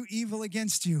you or do evil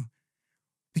against you,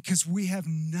 because we have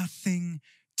nothing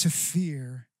to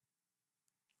fear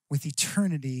with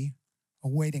eternity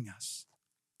awaiting us.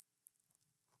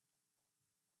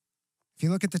 If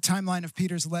you look at the timeline of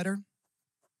Peter's letter,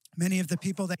 many of the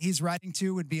people that he's writing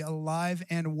to would be alive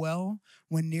and well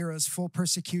when Nero's full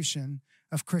persecution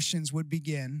of Christians would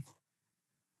begin,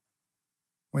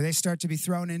 where they start to be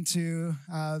thrown into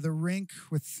the rink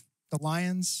with the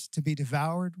lions to be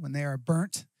devoured, when they are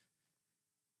burnt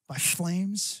by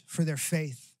flames for their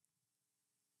faith.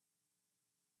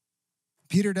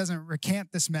 Peter doesn't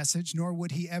recant this message, nor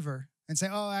would he ever, and say,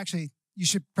 oh, actually, you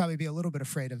should probably be a little bit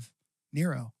afraid of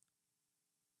Nero.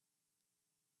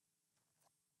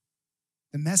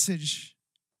 The message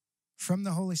from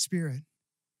the Holy Spirit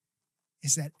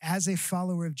is that as a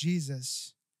follower of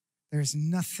Jesus, there is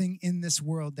nothing in this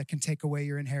world that can take away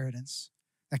your inheritance,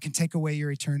 that can take away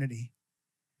your eternity.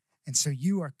 And so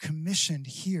you are commissioned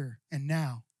here and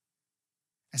now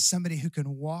as somebody who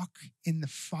can walk in the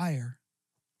fire,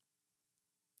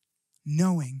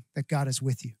 knowing that God is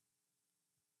with you.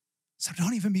 So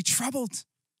don't even be troubled.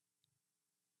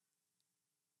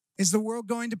 Is the world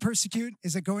going to persecute?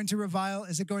 Is it going to revile?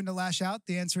 Is it going to lash out?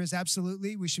 The answer is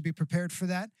absolutely. We should be prepared for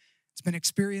that. It's been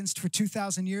experienced for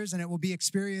 2,000 years, and it will be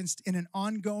experienced in an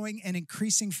ongoing and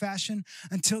increasing fashion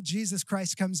until Jesus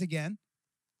Christ comes again.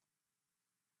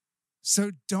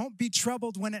 So don't be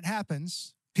troubled when it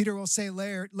happens. Peter will say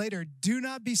later, do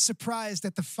not be surprised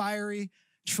at the fiery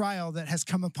trial that has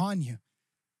come upon you.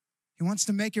 He wants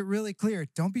to make it really clear.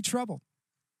 Don't be troubled.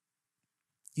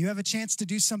 You have a chance to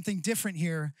do something different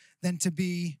here than to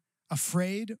be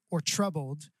afraid or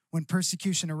troubled when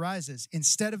persecution arises.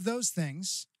 Instead of those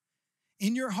things,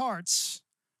 in your hearts,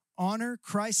 honor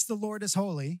Christ the Lord as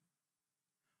holy,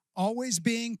 always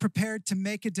being prepared to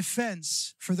make a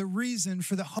defense for the reason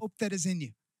for the hope that is in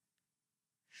you.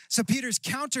 So Peter's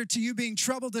counter to you being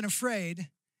troubled and afraid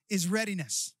is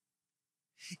readiness.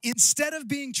 Instead of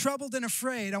being troubled and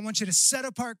afraid, I want you to set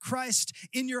apart Christ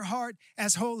in your heart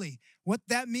as holy. What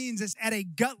that means is at a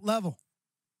gut level.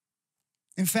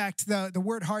 In fact, the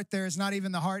word heart there is not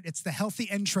even the heart, it's the healthy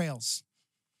entrails.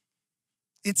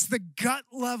 It's the gut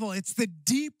level. It's the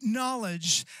deep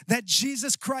knowledge that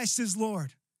Jesus Christ is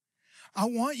Lord. I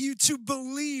want you to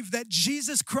believe that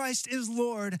Jesus Christ is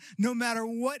Lord no matter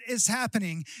what is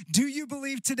happening. Do you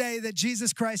believe today that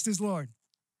Jesus Christ is Lord?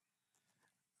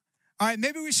 All right,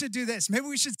 maybe we should do this. Maybe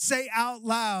we should say out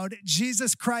loud,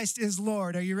 Jesus Christ is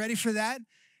Lord. Are you ready for that?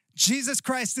 Jesus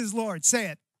Christ is Lord. Say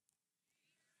it.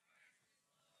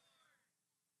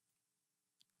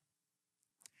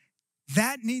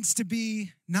 That needs to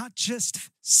be not just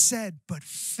said, but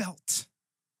felt.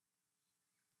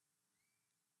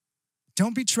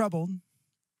 Don't be troubled.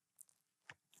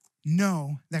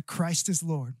 Know that Christ is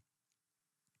Lord.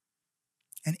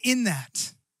 And in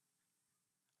that,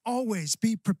 always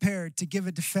be prepared to give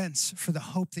a defense for the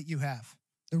hope that you have,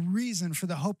 the reason for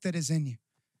the hope that is in you.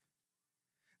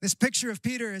 This picture of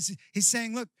Peter is, he's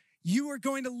saying, look, you are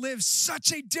going to live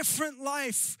such a different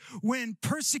life when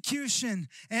persecution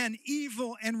and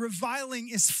evil and reviling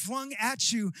is flung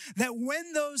at you, that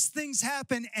when those things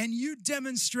happen and you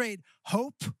demonstrate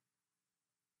hope,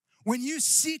 when you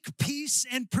seek peace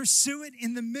and pursue it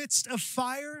in the midst of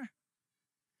fire,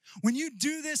 when you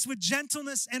do this with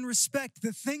gentleness and respect,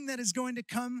 the thing that is going to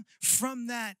come from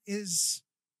that is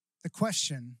the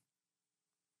question,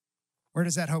 where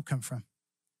does that hope come from?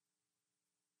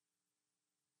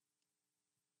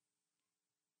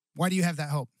 Why do you have that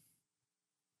hope?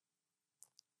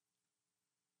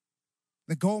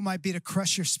 The goal might be to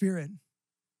crush your spirit,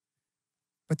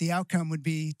 but the outcome would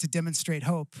be to demonstrate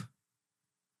hope.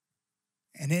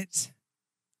 And it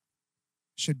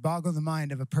should boggle the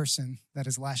mind of a person that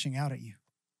is lashing out at you,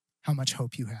 how much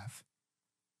hope you have.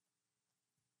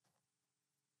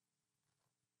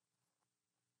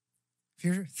 If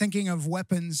you're thinking of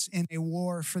weapons in a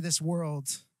war for this world,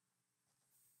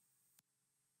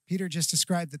 Peter just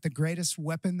described that the greatest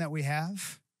weapon that we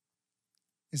have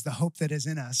is the hope that is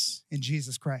in us in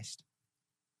Jesus Christ.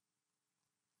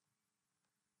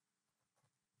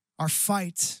 Our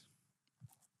fight,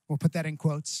 we'll put that in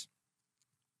quotes,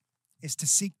 is to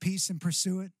seek peace and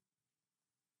pursue it.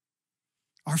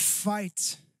 Our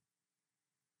fight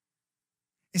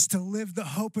is to live the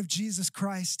hope of Jesus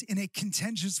Christ in a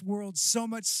contentious world, so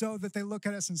much so that they look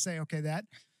at us and say, okay, that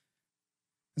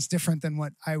is different than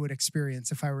what I would experience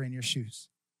if I were in your shoes.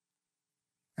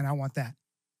 And I want that.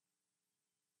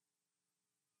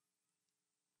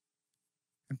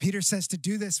 And Peter says to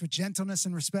do this with gentleness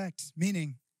and respect,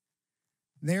 meaning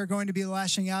they are going to be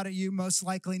lashing out at you, most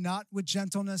likely not with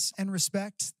gentleness and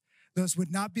respect. Those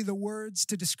would not be the words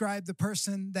to describe the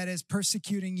person that is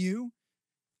persecuting you.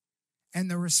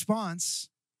 And the response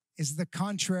is the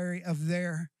contrary of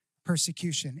their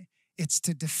persecution. It's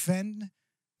to defend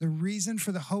the reason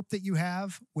for the hope that you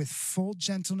have with full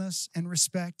gentleness and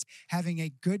respect, having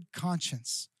a good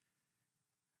conscience.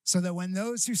 So that when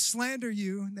those who slander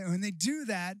you, when they do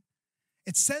that,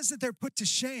 it says that they're put to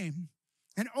shame.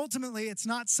 And ultimately, it's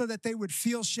not so that they would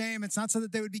feel shame. It's not so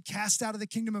that they would be cast out of the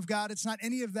kingdom of God. It's not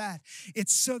any of that.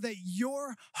 It's so that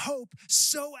your hope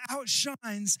so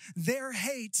outshines their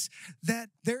hate that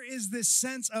there is this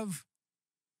sense of,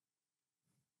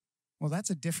 well, that's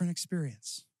a different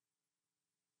experience.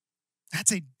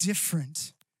 That's a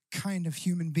different kind of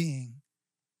human being.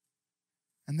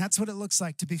 And that's what it looks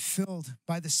like to be filled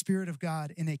by the Spirit of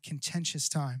God in a contentious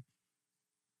time.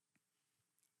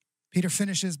 Peter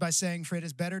finishes by saying, for it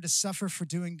is better to suffer for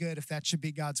doing good if that should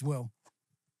be God's will.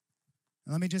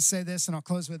 And let me just say this, and I'll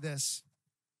close with this.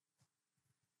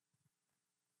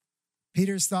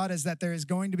 Peter's thought is that there is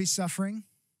going to be suffering,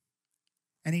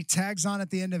 and he tags on at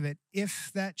the end of it, if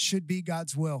that should be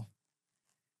God's will.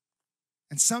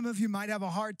 And some of you might have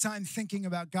a hard time thinking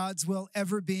about God's will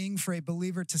ever being for a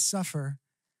believer to suffer.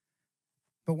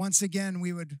 But once again,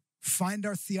 we would find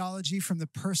our theology from the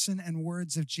person and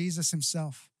words of Jesus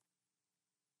himself.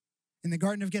 In the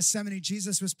Garden of Gethsemane,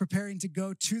 Jesus was preparing to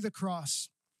go to the cross.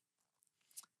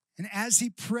 And as he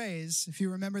prays, if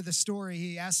you remember the story,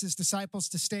 he asks his disciples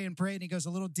to stay and pray, and he goes a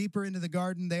little deeper into the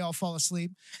garden. They all fall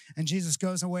asleep, and Jesus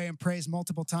goes away and prays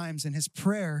multiple times. And his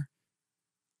prayer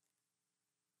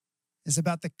is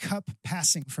about the cup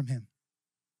passing from him.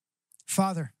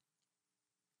 Father,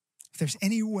 if there's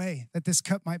any way that this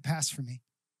cup might pass from me,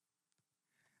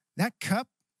 that cup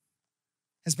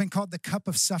has been called the cup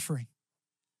of suffering.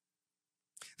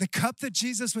 The cup that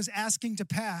Jesus was asking to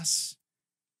pass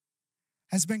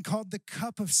has been called the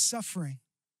cup of suffering.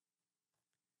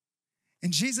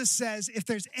 And Jesus says, if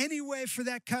there's any way for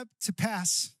that cup to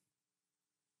pass,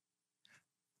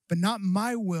 but not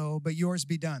my will, but yours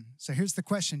be done. So here's the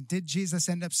question. Did Jesus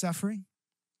end up suffering?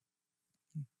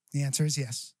 The answer is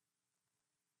yes.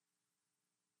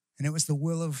 And it was the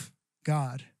will of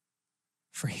God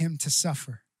for him to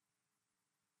suffer.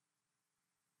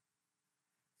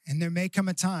 And there may come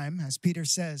a time, as Peter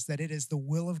says, that it is the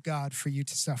will of God for you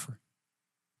to suffer.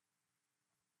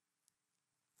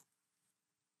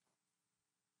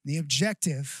 The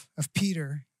objective of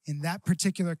Peter in that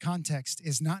particular context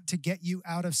is not to get you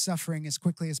out of suffering as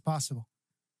quickly as possible,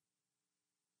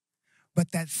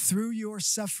 but that through your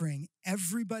suffering,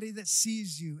 everybody that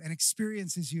sees you and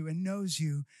experiences you and knows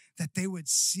you, that they would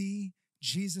see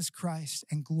Jesus Christ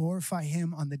and glorify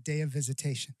him on the day of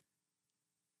visitation.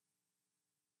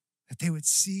 That they would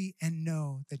see and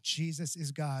know that Jesus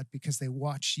is God because they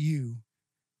watch you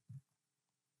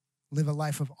live a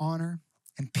life of honor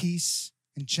and peace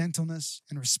and gentleness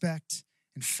and respect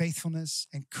and faithfulness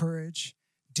and courage,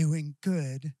 doing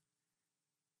good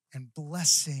and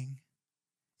blessing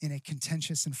in a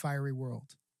contentious and fiery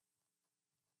world.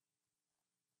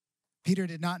 Peter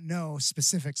did not know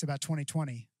specifics about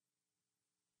 2020,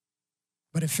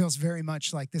 but it feels very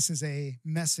much like this is a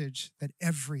message that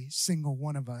every single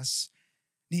one of us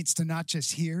needs to not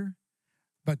just hear,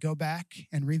 but go back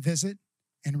and revisit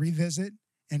and revisit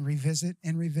and revisit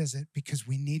and revisit, because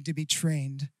we need to be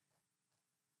trained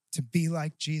to be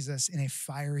like Jesus in a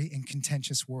fiery and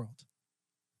contentious world.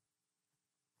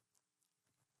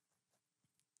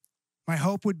 My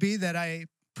hope would be that I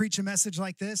preach a message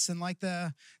like this, and like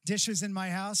the dishes in my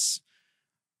house,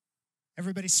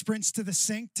 everybody sprints to the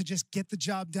sink to just get the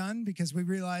job done, because we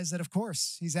realize that, of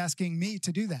course, he's asking me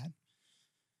to do that.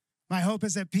 My hope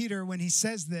is that Peter, when he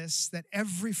says this, that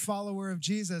every follower of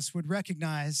Jesus would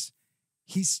recognize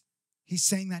he's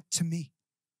saying that to me.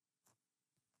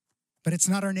 But it's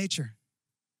not our nature.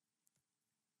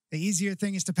 The easier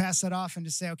thing is to pass that off and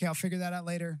just say, okay, I'll figure that out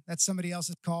later. That's somebody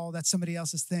else's call. That's somebody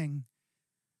else's thing.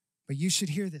 But you should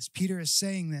hear this. Peter is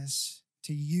saying this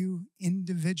to you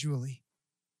individually.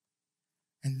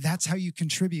 And that's how you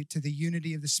contribute to the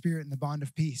unity of the Spirit and the bond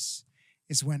of peace,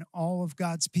 is when all of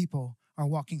God's people are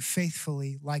walking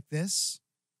faithfully like this.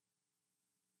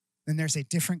 Then there's a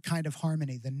different kind of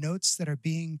harmony. The notes that are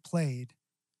being played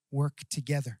work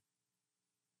together.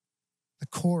 The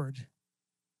chord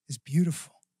is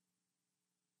beautiful.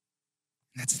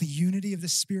 And that's the unity of the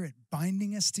Spirit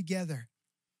binding us together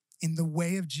in the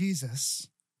way of Jesus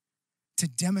to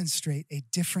demonstrate a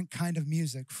different kind of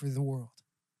music for the world.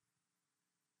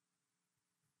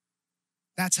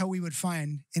 That's how we would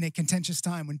find in a contentious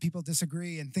time when people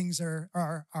disagree and things are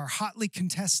hotly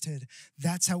contested.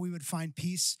 That's how we would find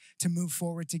peace to move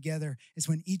forward together, is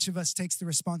when each of us takes the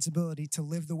responsibility to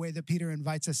live the way that Peter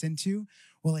invites us into.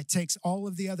 Well, it takes all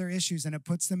of the other issues and it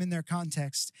puts them in their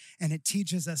context, and it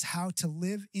teaches us how to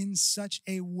live in such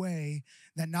a way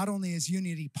that not only is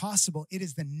unity possible, it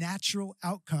is the natural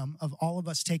outcome of all of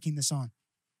us taking this on.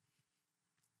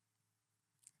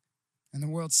 And the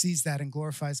world sees that and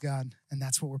glorifies God, and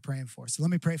that's what we're praying for. So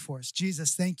let me pray for us.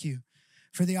 Jesus, thank you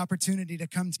for the opportunity to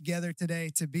come together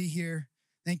today, to be here.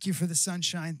 Thank you for the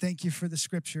sunshine. Thank you for the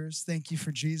scriptures. Thank you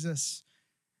for Jesus,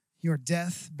 your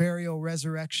death, burial,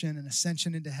 resurrection, and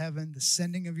ascension into heaven, the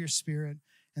sending of your Spirit,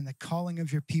 and the calling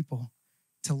of your people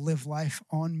to live life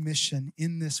on mission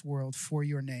in this world for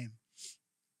your name.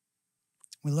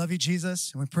 We love you,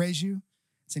 Jesus, and we praise you.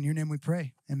 It's in your name we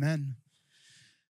pray. Amen.